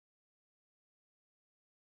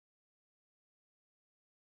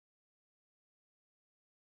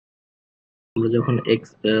যখন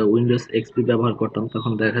Windows XP ব্যবহার করতাম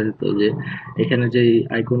তখন দেখা যেত যে এখানে যে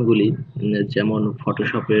আইকনগুলি যেমন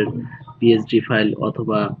ফটোশপের পিএসডি ফাইল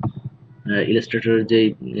অথবা ইলাস্ট্রেটরের যে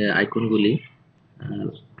আইকনগুলি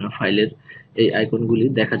ফাইলের এই আইকনগুলি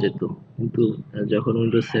দেখা যেত, কিন্তু যখন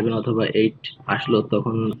উইন্ডোজ 7 অথবা 8 আসলো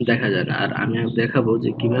তখন দেখা যায় না। আর আমি দেখাবো যে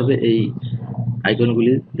কিভাবে এই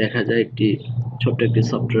আইকনগুলি দেখা যায় একটি ছোট্ট একটি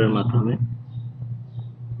সফটওয়্যারের মাধ্যমে।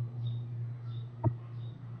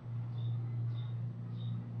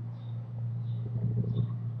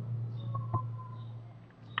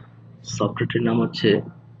 সফটওয়্যারটির নাম হচ্ছে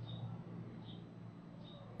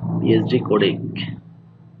PSD কোডেক।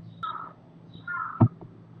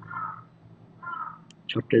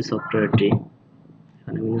 ছোট্ট এই সফটওয়্যারটি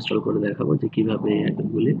এখানে আমি ইনস্টল করে দেখাবো যে কিভাবে এই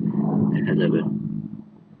আইকনগুলি দেখা যাবে।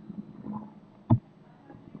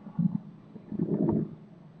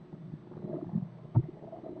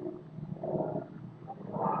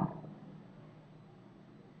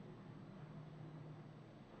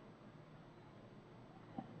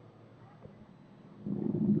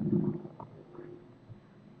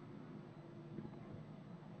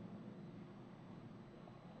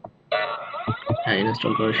 হ্যাঁ,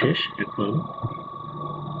 ইনস্টল করা শেষ। এখন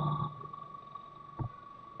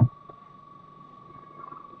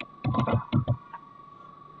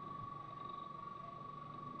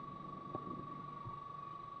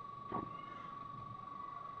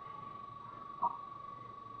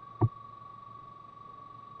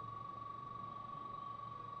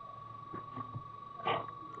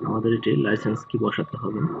আমাদের এটি লাইসেন্স কি বসাতে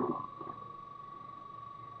হবে।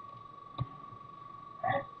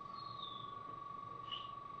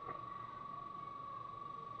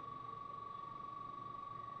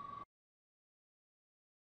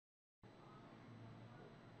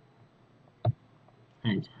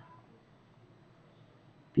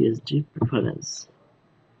 PSD প্রেফারেন্স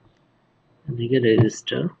এদিকে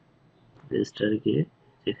রেজিস্টার গিয়ে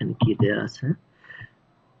যেখানে কি দেয়া আছে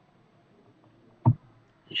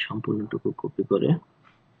এই সম্পূর্ণটুকু কপি করে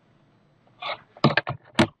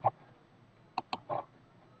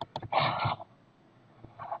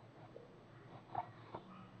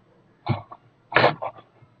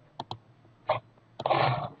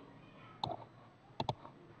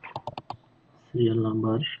সিরিয়াল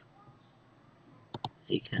নাম্বার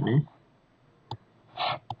এখানে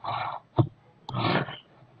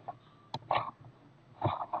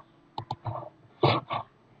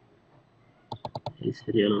এই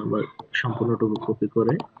সিরিয়াল নাম্বার সম্পূর্ণটুকু কপি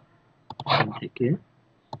করে এখান থেকে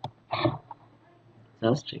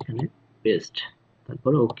জাস্ট এখানে পেস্ট,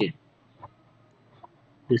 তারপর ওকে।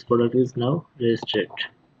 This product is now registered.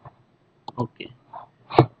 Okay.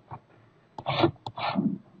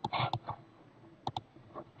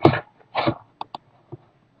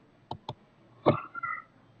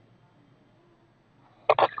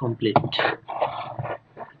 Complete.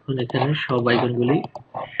 এখন এখানে সব আইকনগুলি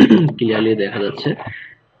ক্লিয়ারলি দেখা যাচ্ছে।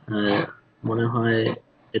 মনে হয়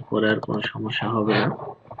এরপরে আর কোনো সমস্যা হবে না,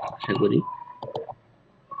 আশা করি।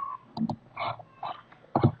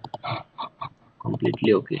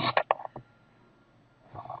 কমপ্লিটলি ওকে।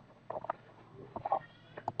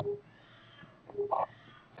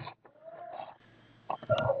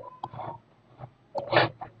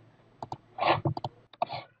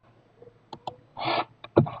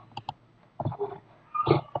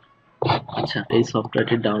 আচ্ছা, এই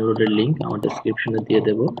সফটওয়্যারটির ডাউনলোডের লিংক আমার ডেসক্রিপশনে দিয়ে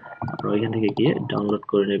দেব, আপনারা ওইখান থেকে গিয়ে ডাউনলোড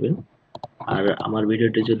করে নেবেন। আর আমার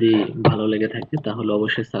ভিডিওটি যদি ভালো লেগে থাকে তাহলে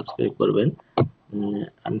অবশ্যই সাবস্ক্রাইব করবেন।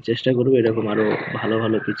 আমি চেষ্টা করব এরকম আরো ভালো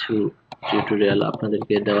ভালো কিছু টিউটোরিয়াল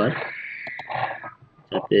আপনাদেরকে দেওয়ার,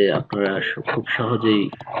 যাতে আপনারা খুব সহজেই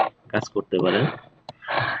কাজ করতে পারেন।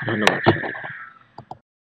 ধন্যবাদ সবাইকে।